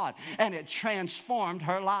of God, and it transformed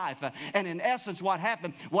her life. And in essence, what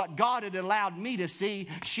happened, what God had allowed me to see,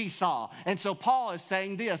 she saw. And so Paul is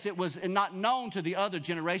saying this, it was not known to the other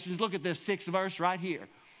generations. Look at this 6th verse right here.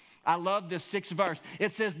 I love this 6th verse.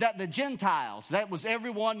 It says that the Gentiles, that was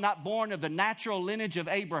everyone not born of the natural lineage of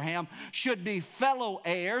Abraham, should be fellow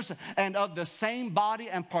heirs and of the same body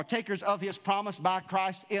and partakers of his promise by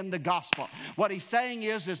Christ in the gospel. What he's saying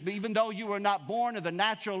is even though you were not born of the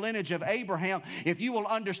natural lineage of Abraham, if you will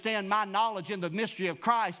understand my knowledge in the mystery of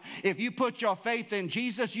Christ, if you put your faith in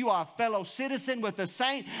Jesus, you are a fellow citizen with the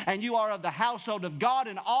saint, and you are of the household of God,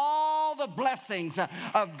 and all the blessings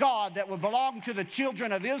of God that will belong to the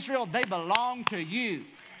children of Israel, they belong to you.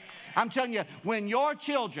 I'm telling you, when your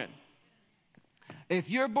children, if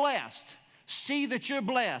you're blessed, see that you're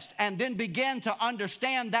blessed, and then begin to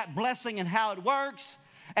understand that blessing and how it works,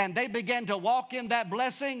 and they begin to walk in that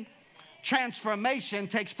blessing, transformation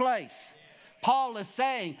takes place. Paul is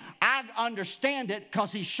saying, I understand it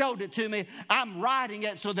because he showed it to me. I'm writing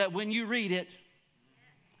it so that when you read it,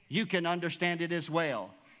 you can understand it as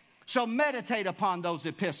well. So meditate upon those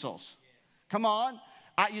epistles. Come on.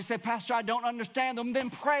 You say, Pastor, I don't understand them.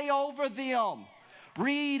 Then pray over them.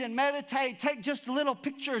 Read and meditate. Take just little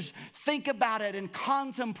pictures. Think about it and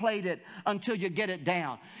contemplate it until you get it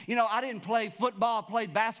down. You know, I didn't play football. I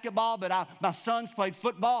played basketball, but my sons played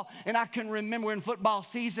football. And I can remember in football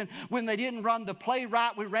season when they didn't run the play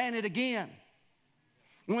right, we ran it again.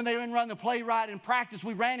 And when they didn't run the play right in practice,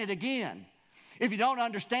 we ran it again. If you don't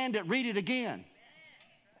understand it, read it again.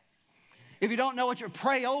 If you don't know what you're,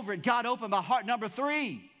 pray over it. God, open my heart. Number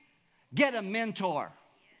 3, get a mentor.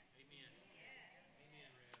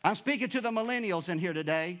 I'm speaking to the millennials in here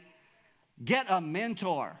today. Get a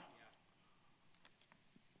mentor.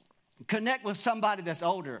 Connect with somebody that's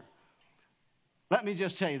older. Let me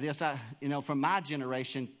just tell you this. From my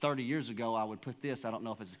generation, 30 years ago, I would put this. I don't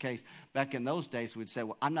know if it's the case. Back in those days, we'd say,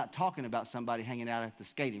 well, I'm not talking about somebody hanging out at the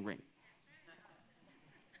skating rink.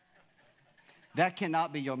 That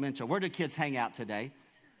cannot be your mentor. Where do kids hang out today?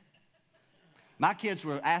 My kids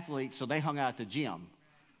were athletes, so they hung out at the gym.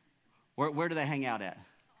 Where do they hang out at?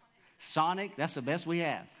 Sonic? That's the best we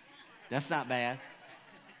have. That's not bad.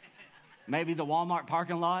 Maybe the Walmart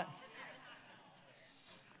parking lot?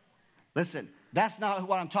 Listen, that's not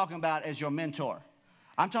what I'm talking about as your mentor.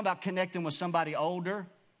 I'm talking about connecting with somebody older.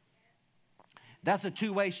 That's a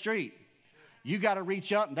two-way street. You got to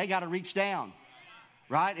reach up and they got to reach down.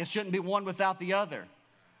 Right? It shouldn't be one without the other.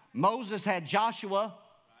 Moses had Joshua.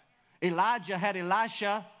 Elijah had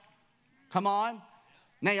Elisha. Come on.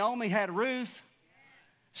 Naomi had Ruth.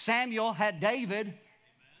 Samuel had David.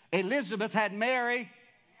 Elizabeth had Mary,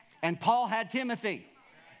 and Paul had Timothy.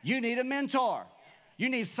 You need a mentor. You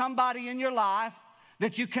need somebody in your life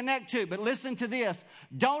that you connect to. But listen to this.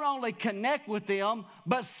 Don't only connect with them,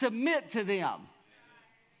 but submit to them.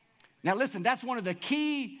 Now listen, that's one of the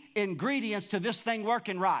key ingredients to this thing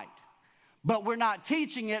working right. But we're not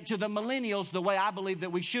teaching it to the millennials the way I believe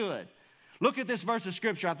that we should. Look at this verse of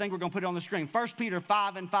Scripture. I think we're going to put it on the screen. 1 Peter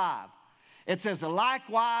 5:5. It says,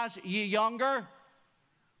 likewise, ye younger,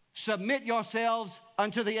 submit yourselves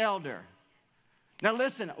unto the elder. Now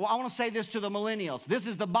listen, I want to say this to the millennials. This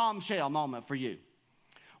is the bombshell moment for you.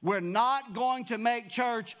 We're not going to make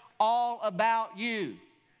church all about you.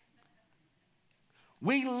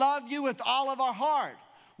 We love you with all of our heart.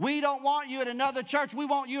 We don't want you at another church. We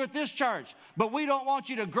want you at this church. But we don't want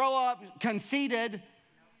you to grow up conceited,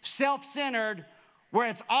 self-centered, where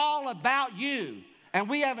it's all about you. And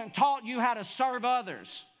we haven't taught you how to serve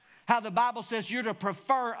others. How the Bible says you're to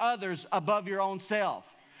prefer others above your own self.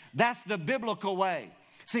 That's the biblical way.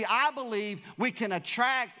 See, I believe we can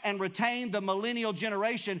attract and retain the millennial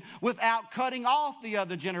generation without cutting off the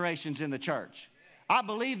other generations in the church. I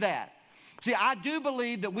believe that. See, I do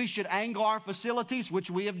believe that we should angle our facilities, which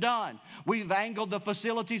we have done. We've angled the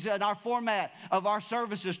facilities in our format of our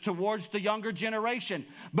services towards the younger generation.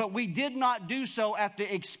 But we did not do so at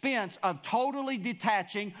the expense of totally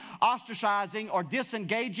detaching, ostracizing, or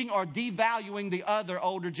disengaging or devaluing the other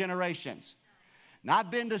older generations. Now, I've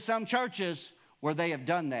been to some churches where they have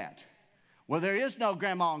done that, where there is no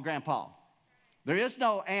grandma and grandpa. There is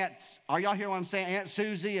no aunts. Are y'all hearing what I'm saying? Aunt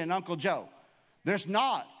Susie and Uncle Joe. There's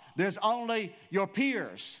not. There's only your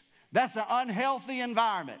peers. That's an unhealthy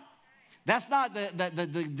environment. That's not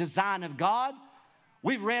the design of God.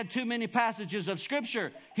 We've read too many passages of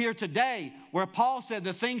Scripture here today where Paul said,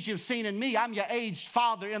 the things you've seen in me, I'm your aged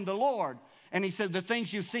father in the Lord. And he said, the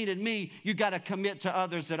things you've seen in me, you got to commit to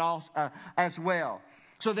others as well.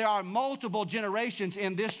 So there are multiple generations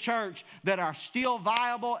in this church that are still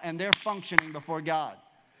viable and they're functioning before God.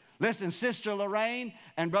 Listen, Sister Lorraine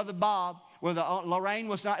and Brother Bob,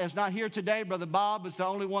 Lorraine is not here today. Brother Bob is the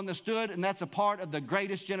only one that stood, and that's a part of the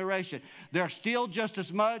greatest generation. They're still just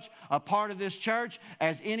as much a part of this church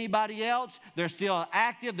as anybody else. They're still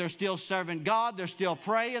active. They're still serving God. They're still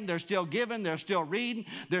praying. They're still giving. They're still reading.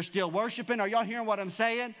 They're still worshiping. Are y'all hearing what I'm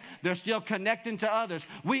saying? They're still connecting to others.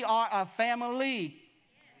 We are a family.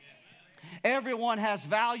 Everyone has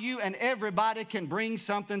value, and everybody can bring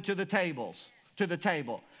something to the table.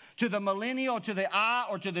 To the millennial, to the I,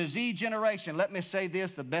 or to the Z generation, let me say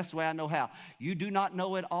this the best way I know how. You do not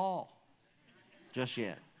know it all just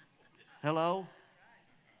yet. Hello?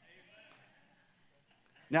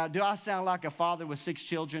 Now, do I sound like a father with 6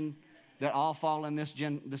 children that all fall in this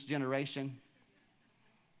generation?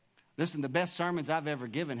 Listen, the best sermons I've ever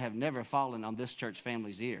given have never fallen on this church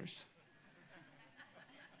family's ears.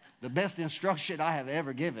 The best instruction I have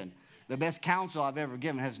ever given, the best counsel I've ever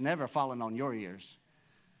given has never fallen on your ears.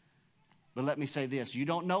 But let me say this, you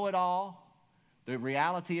don't know it all. The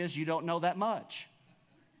reality is you don't know that much.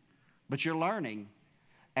 But you're learning,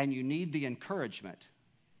 and you need the encouragement.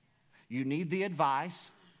 You need the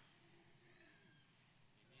advice.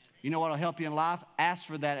 You know what will help you in life? Ask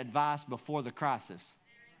for that advice before the crisis.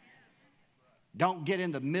 Don't get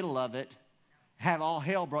in the middle of it, have all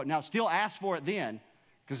hell broken. Now, still ask for it then,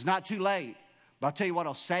 because it's not too late. But I'll tell you what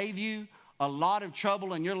will save you a lot of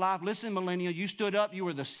trouble in your life. Listen, millennial, you stood up. You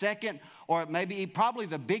were the second or maybe probably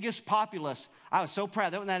the biggest populace. I was so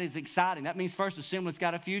proud. That is exciting. That means First Assembly's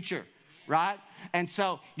got a future, right? And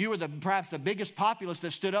so you were perhaps the biggest populace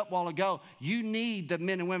that stood up a while ago. You need the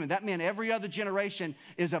men and women. That meant every other generation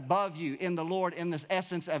is above you in the Lord in this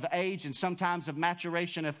essence of age and sometimes of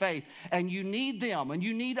maturation of faith. And you need them, and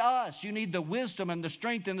you need us. You need the wisdom and the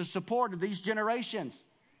strength and the support of these generations.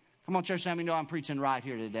 Come on, church, let me know I'm preaching right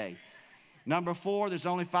here today. Number 4, there's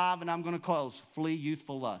only 5, and I'm going to close. Flee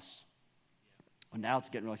youthful lusts. Well, now it's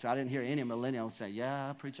getting really exciting. I didn't hear any millennials say,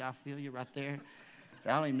 yeah, preacher, I feel you right there. So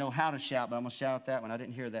I don't even know how to shout, but I'm going to shout at that one. I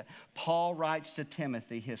didn't hear that. Paul writes to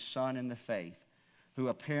Timothy, his son in the faith, who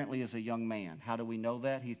apparently is a young man. How do we know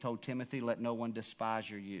that? He told Timothy, let no one despise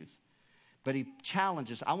your youth. But he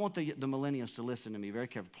challenges. I want the millennials to listen to me very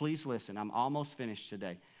carefully. Please listen. I'm almost finished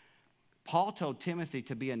today. Paul told Timothy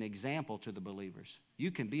to be an example to the believers.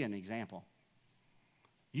 You can be an example.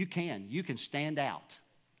 You can. You can stand out.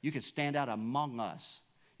 You can stand out among us.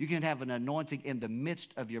 You can have an anointing in the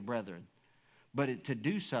midst of your brethren. But to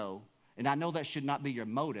do so, and I know that should not be your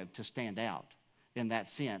motive to stand out in that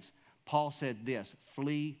sense, Paul said this,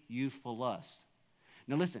 flee youthful lust.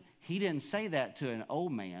 Now listen, he didn't say that to an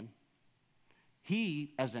old man.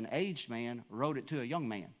 He, as an aged man, wrote it to a young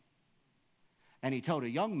man. And he told a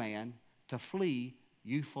young man to flee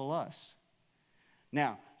youthful lust.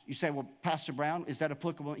 Now, you say, well, Pastor Brown, is that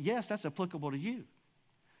applicable? Yes, that's applicable to you.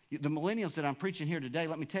 The millennials that I'm preaching here today,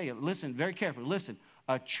 let me tell you, listen very carefully. Listen,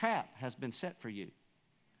 a trap has been set for you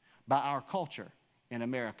by our culture in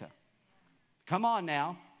America. Come on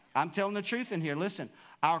now. I'm telling the truth in here. Listen,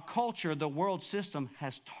 our culture, the world system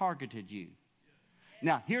has targeted you.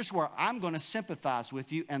 Now, here's where I'm going to sympathize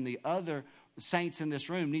with you, and the other saints in this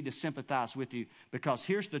room need to sympathize with you, because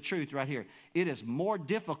here's the truth right here. It is more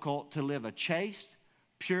difficult to live a chaste,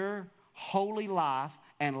 pure, holy life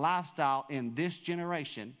and lifestyle in this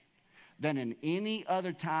generation than in any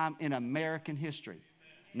other time in American history.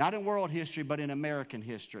 Not in world history, but in American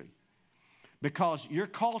history. Because your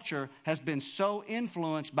culture has been so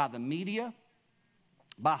influenced by the media,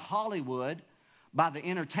 by Hollywood, by the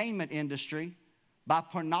entertainment industry, by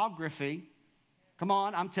pornography. Come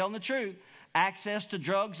on, I'm telling the truth. Access to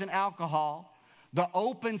drugs and alcohol. The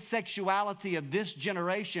open sexuality of this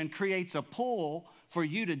generation creates a pull for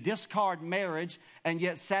you to discard marriage and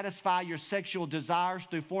yet satisfy your sexual desires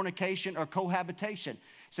through fornication or cohabitation.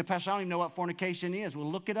 So, Pastor, I don't even know what fornication is. Well,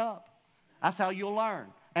 look it up. That's how you'll learn,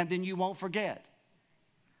 and then you won't forget.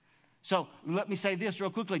 So let me say this real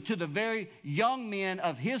quickly. To the very young men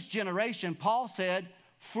of his generation, Paul said,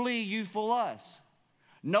 flee youthful lust.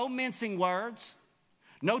 No mincing words.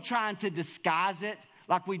 No trying to disguise it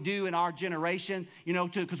like we do in our generation,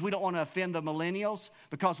 because we don't want to offend the millennials,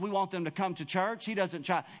 because we want them to come to church. He doesn't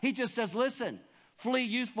try. He just says, listen, flee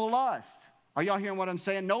youthful lust. Are y'all hearing what I'm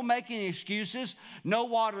saying? No making excuses. No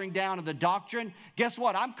watering down of the doctrine. Guess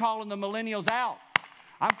what? I'm calling the millennials out.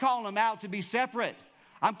 I'm calling them out to be separate.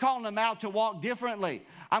 I'm calling them out to walk differently.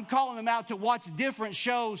 I'm calling them out to watch different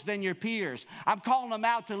shows than your peers. I'm calling them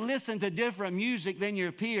out to listen to different music than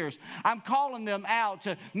your peers. I'm calling them out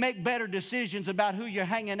to make better decisions about who you're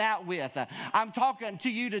hanging out with. I'm talking to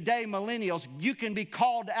you today, millennials. You can be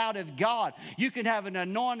called out of God. You can have an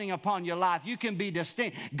anointing upon your life. You can be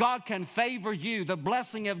distinct. God can favor you. The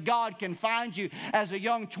blessing of God can find you as a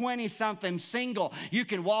young 20-something single. You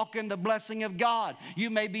can walk in the blessing of God. You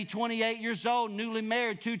may be 28 years old, newly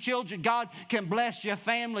married, 2 children. God can bless your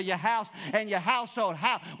family, your house, and your household.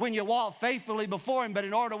 How? When you walk faithfully before Him. But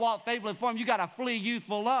in order to walk faithfully before Him, you got to flee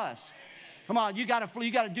youthful lust. Come on, you got to flee.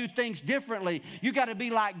 You got to do things differently. You got to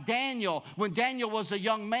be like Daniel. When Daniel was a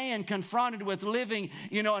young man confronted with living,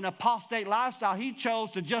 an apostate lifestyle, he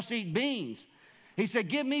chose to just eat beans. He said,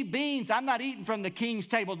 "Give me beans. I'm not eating from the king's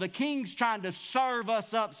table." The king's trying to serve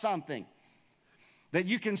us up something that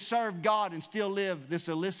you can serve God and still live this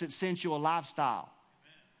illicit, sensual lifestyle.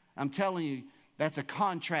 I'm telling you, that's a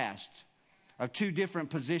contrast of 2 different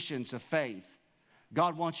positions of faith.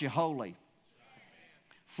 God wants you holy.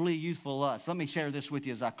 Flee youthful lust. Let me share this with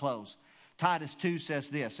you as I close. Titus 2 says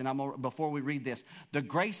this, and before we read this, the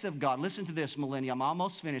grace of God, listen to this, millennium, I'm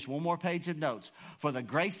almost finished, one more page of notes. For the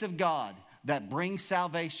grace of God that brings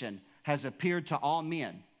salvation has appeared to all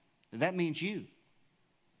men. That means you.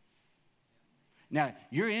 Now,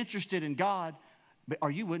 you're interested in God, or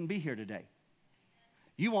you wouldn't be here today.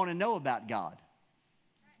 You want to know about God.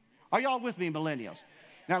 Are y'all with me, millennials?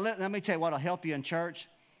 Now, let me tell you what will help you in church.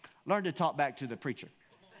 Learn to talk back to the preacher.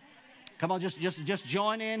 Come on, just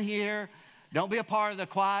join in here. Don't be a part of the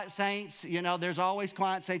quiet saints. There's always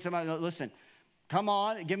quiet saints. Listen, come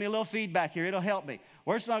on, give me a little feedback here. It'll help me.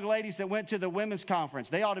 Where's some ladies that went to the women's conference?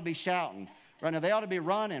 They ought to be shouting right now. They ought to be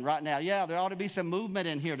running right now. Yeah, there ought to be some movement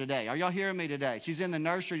in here today. Are y'all hearing me today? She's in the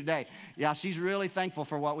nursery today. Yeah, she's really thankful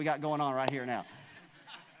for what we got going on right here now.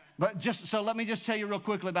 But so let me just tell you real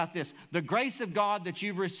quickly about this. The grace of God that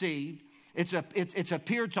you've received, it's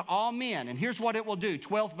appeared to all men. And here's what it will do.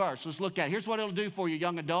 12th verse. Let's look at it. Here's what it'll do for you,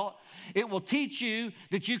 young adult. It will teach you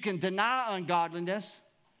that you can deny ungodliness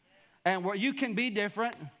and where you can be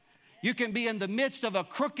different. You can be in the midst of a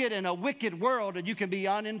crooked and a wicked world, and you can be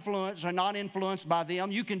uninfluenced or not influenced by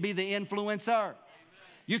them. You can be the influencer.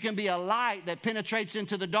 You can be a light that penetrates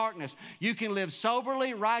into the darkness. You can live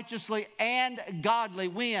soberly, righteously, and godly.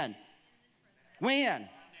 When? When?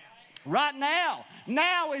 Right now.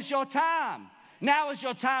 Now is your time. Now is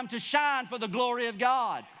your time to shine for the glory of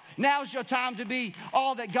God. Now is your time to be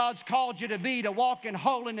all that God's called you to be, to walk in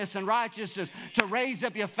holiness and righteousness, to raise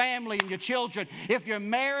up your family and your children. If you're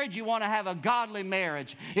married, you want to have a godly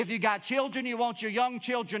marriage. If you got children, you want your young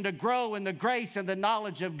children to grow in the grace and the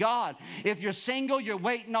knowledge of God. If you're single, you're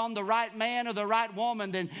waiting on the right man or the right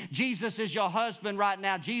woman, then Jesus is your husband right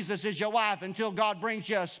now. Jesus is your wife until God brings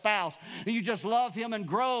you a spouse. And you just love Him and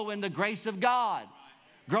grow in the grace of God.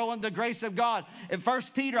 Grow in the grace of God. In 1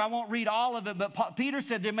 Peter, I won't read all of it, but Peter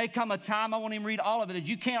said there may come a time, I won't even read all of it, that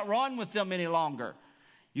you can't run with them any longer.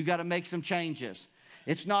 You got to make some changes.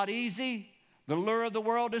 It's not easy. The lure of the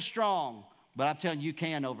world is strong. But I'm telling you, you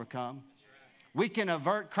can overcome. We can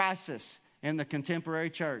avert crisis in the contemporary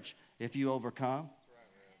church if you overcome.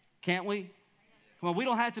 Can't we? Well, we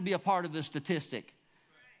don't have to be a part of the statistic.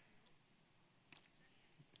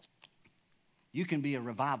 You can be a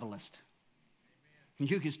revivalist.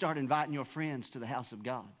 You can start inviting your friends to the house of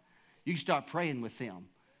God. You can start praying with them.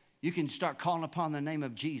 You can start calling upon the name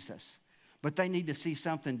of Jesus. But they need to see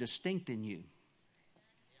something distinct in you.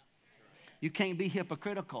 You can't be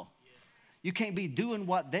hypocritical. You can't be doing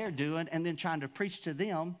what they're doing and then trying to preach to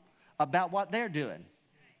them about what they're doing.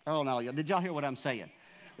 Oh, no. Did y'all hear what I'm saying?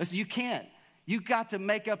 Listen, you can't. You got to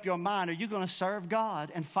make up your mind. Are you going to serve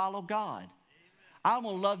God and follow God? I'm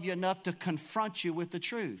going to love you enough to confront you with the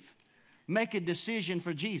truth. Make a decision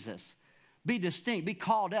for Jesus. Be distinct. Be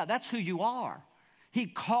called out. That's who you are. He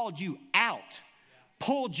called you out,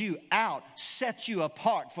 pulled you out, set you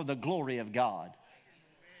apart for the glory of God.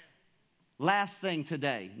 Last thing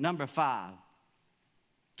today, number 5,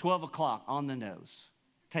 12 o'clock on the nose.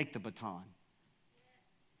 Take the baton,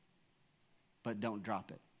 but don't drop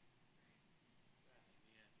it.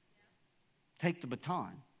 Take the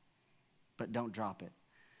baton, but don't drop it.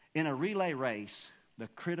 In a relay race, the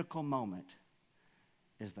critical moment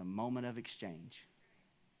is the moment of exchange.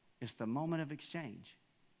 It's the moment of exchange.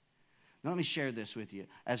 Now, let me share this with you.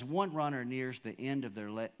 As one runner nears the end of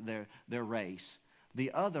their race,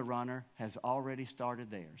 the other runner has already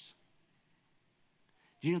started theirs.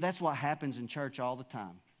 Do you know that's what happens in church all the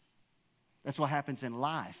time? That's what happens in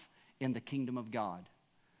life in the kingdom of God.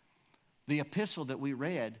 The epistle that we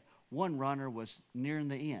read, one runner was nearing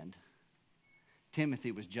the end.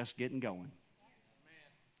 Timothy was just getting going.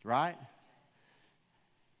 Right?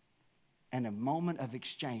 And a moment of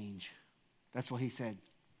exchange. That's what he said,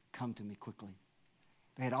 come to me quickly.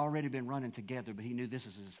 They had already been running together, but he knew this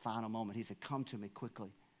was his final moment. He said, come to me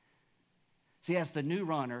quickly. See, as the new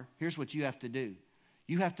runner, here's what you have to do.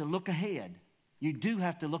 You have to look ahead. You do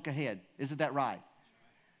have to look ahead. Isn't that right?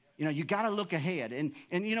 You know, you got to look ahead. And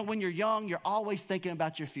you know, when you're young, you're always thinking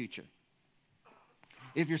about your future.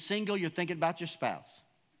 If you're single, you're thinking about your spouse.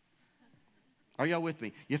 Are y'all with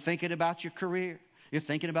me? You're thinking about your career. You're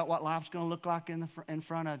thinking about what life's going to look like in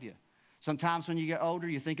front of you. Sometimes when you get older,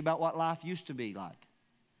 you think about what life used to be like.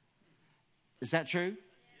 Is that true?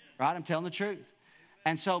 Right? I'm telling the truth.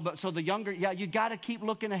 And so the younger, you got to keep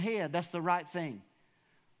looking ahead. That's the right thing.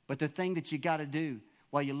 But the thing that you got to do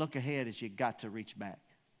while you look ahead is you got to reach back.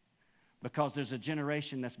 Because there's a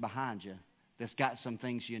generation that's behind you that's got some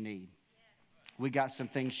things you need. We got some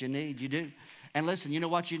things you need. You do. And listen, you know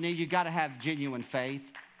what you need? You got to have genuine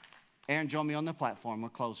faith. Aaron, join me on the platform. We're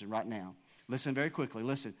closing right now. Listen very quickly.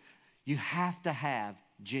 Listen, you have to have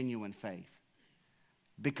genuine faith.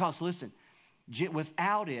 Because listen,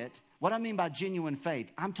 without it, what I mean by genuine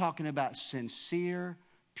faith, I'm talking about sincere,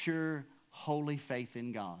 pure, holy faith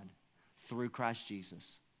in God through Christ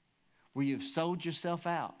Jesus. Where you've sold yourself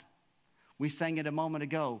out. We sang it a moment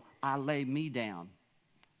ago, I lay me down.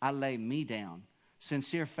 I lay me down.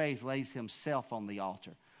 Sincere faith lays himself on the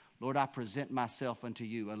altar. Lord, I present myself unto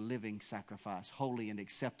you, a living sacrifice, holy and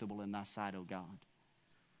acceptable in thy sight, O God.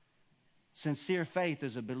 Sincere faith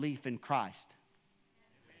is a belief in Christ.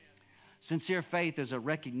 Sincere faith is a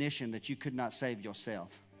recognition that you could not save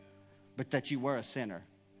yourself, but that you were a sinner,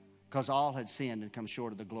 because all had sinned and come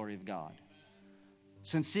short of the glory of God.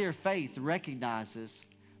 Sincere faith recognizes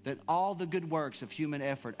that all the good works of human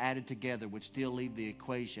effort added together would still leave the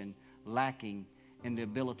equation lacking in the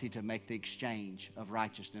ability to make the exchange of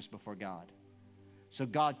righteousness before God. So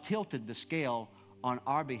God tilted the scale on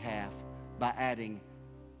our behalf by adding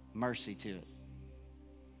mercy to it.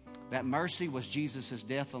 That mercy was Jesus'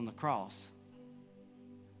 death on the cross.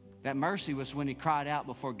 That mercy was when he cried out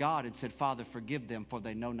before God and said, Father, forgive them, for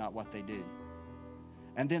they know not what they do.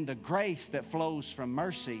 And then the grace that flows from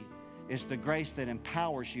mercy is the grace that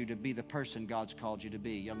empowers you to be the person God's called you to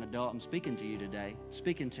be. Young adult, I'm speaking to you today.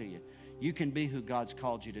 Speaking to you. You can be who God's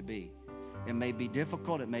called you to be. It may be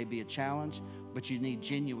difficult. It may be a challenge. But you need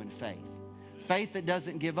genuine faith. Faith that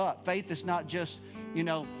doesn't give up. Faith that's not just,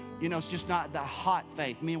 it's just not the hot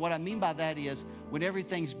faith. I mean, what I mean by that is when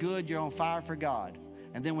everything's good, you're on fire for God.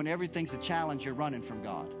 And then when everything's a challenge, you're running from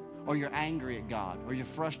God. Or you're angry at God. Or you're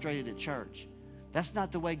frustrated at church. That's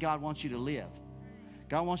not the way God wants you to live.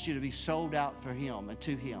 God wants you to be sold out for him and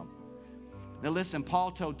to him. Now listen,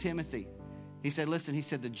 Paul told Timothy, he said,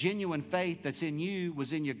 the genuine faith that's in you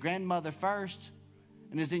was in your grandmother first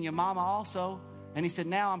and is in your mama also. And he said,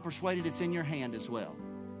 now I'm persuaded it's in your hand as well.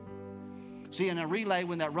 See, in a relay,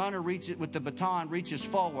 when that runner reaches with the baton reaches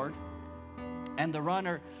forward and the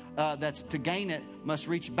runner that's to gain it must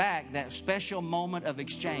reach back, that special moment of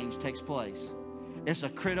exchange takes place. It's a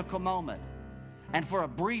critical moment. And for a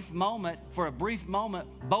brief moment,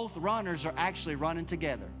 both runners are actually running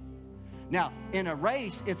together. Now, in a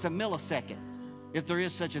race, it's a millisecond. If there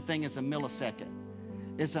is such a thing as a millisecond.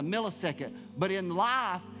 It's a millisecond. But in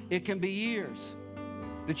life, it can be years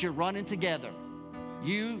that you're running together.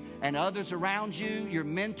 You and others around you, your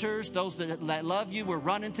mentors, those that love you, we're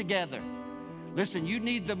running together. Listen, you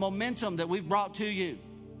need the momentum that we've brought to you.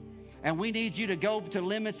 And we need you to go to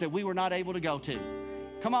limits that we were not able to go to.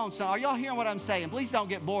 Come on, son. Are y'all hearing what I'm saying? Please don't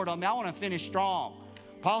get bored on me. I want to finish strong.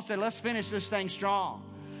 Paul said, let's finish this thing strong.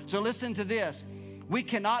 So listen to this. We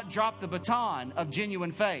cannot drop the baton of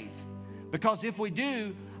genuine faith. Because if we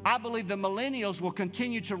do, I believe the millennials will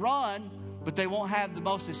continue to run, but they won't have the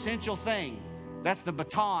most essential thing. That's the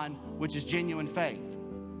baton, which is genuine faith.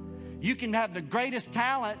 You can have the greatest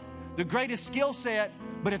talent, the greatest skill set,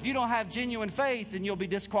 but if you don't have genuine faith, then you'll be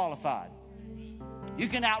disqualified. You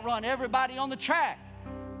can outrun everybody on the track,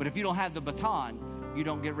 but if you don't have the baton, you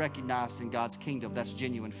don't get recognized in God's kingdom. That's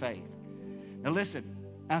genuine faith. Now listen,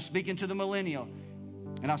 I'm speaking to the millennial,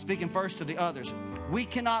 and I'm speaking first to the others. We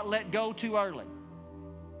cannot let go too early,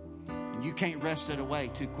 and you can't wrest it away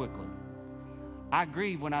too quickly. I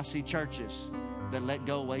grieve when I see churches that let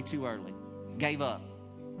go way too early, gave up.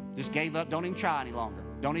 Just gave up, don't even try any longer.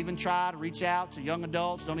 Don't even try to reach out to young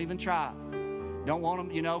adults. Don't even try. Don't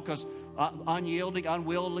want them, because unyielding,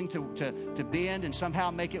 unwilling to bend and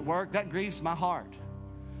somehow make it work. That grieves my heart.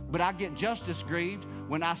 But I get just as grieved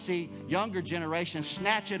when I see younger generations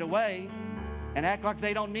snatch it away and act like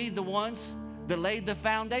they don't need the ones that laid the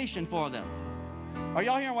foundation for them. Are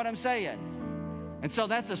y'all hearing what I'm saying? And so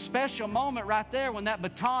that's a special moment right there when that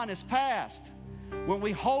baton is passed. When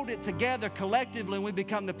we hold it together collectively and we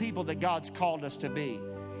become the people that God's called us to be.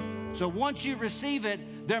 So once you receive it,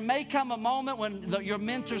 there may come a moment when your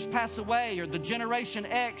mentors pass away or the Generation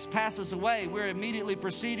X passes away. We're immediately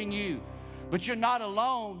preceding you. But you're not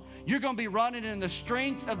alone. You're going to be running in the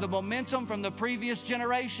strength of the momentum from the previous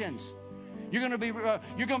generations. You're going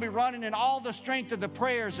to be running in all the strength of the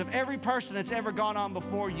prayers of every person that's ever gone on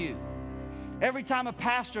before you. Every time a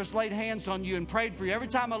pastor's laid hands on you and prayed for you, every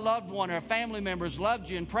time a loved one or a family member has loved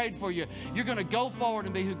you and prayed for you, you're going to go forward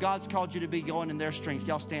and be who God's called you to be, going in their strength.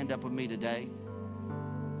 Y'all stand up with me today.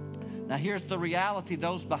 Now here's the reality.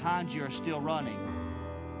 Those behind you are still running.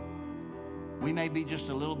 We may be just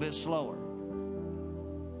a little bit slower.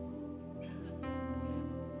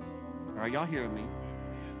 Are y'all hearing me?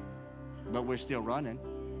 But we're still running.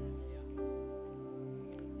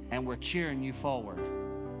 And we're cheering you forward.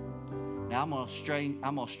 Now I'm gonna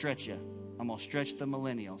stretch you. I'm gonna stretch the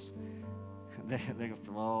millennials. They go,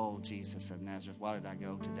 oh, Jesus of Nazareth, why did I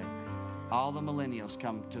go today? All the millennials,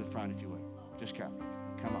 come to the front if you would. Just come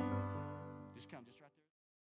on.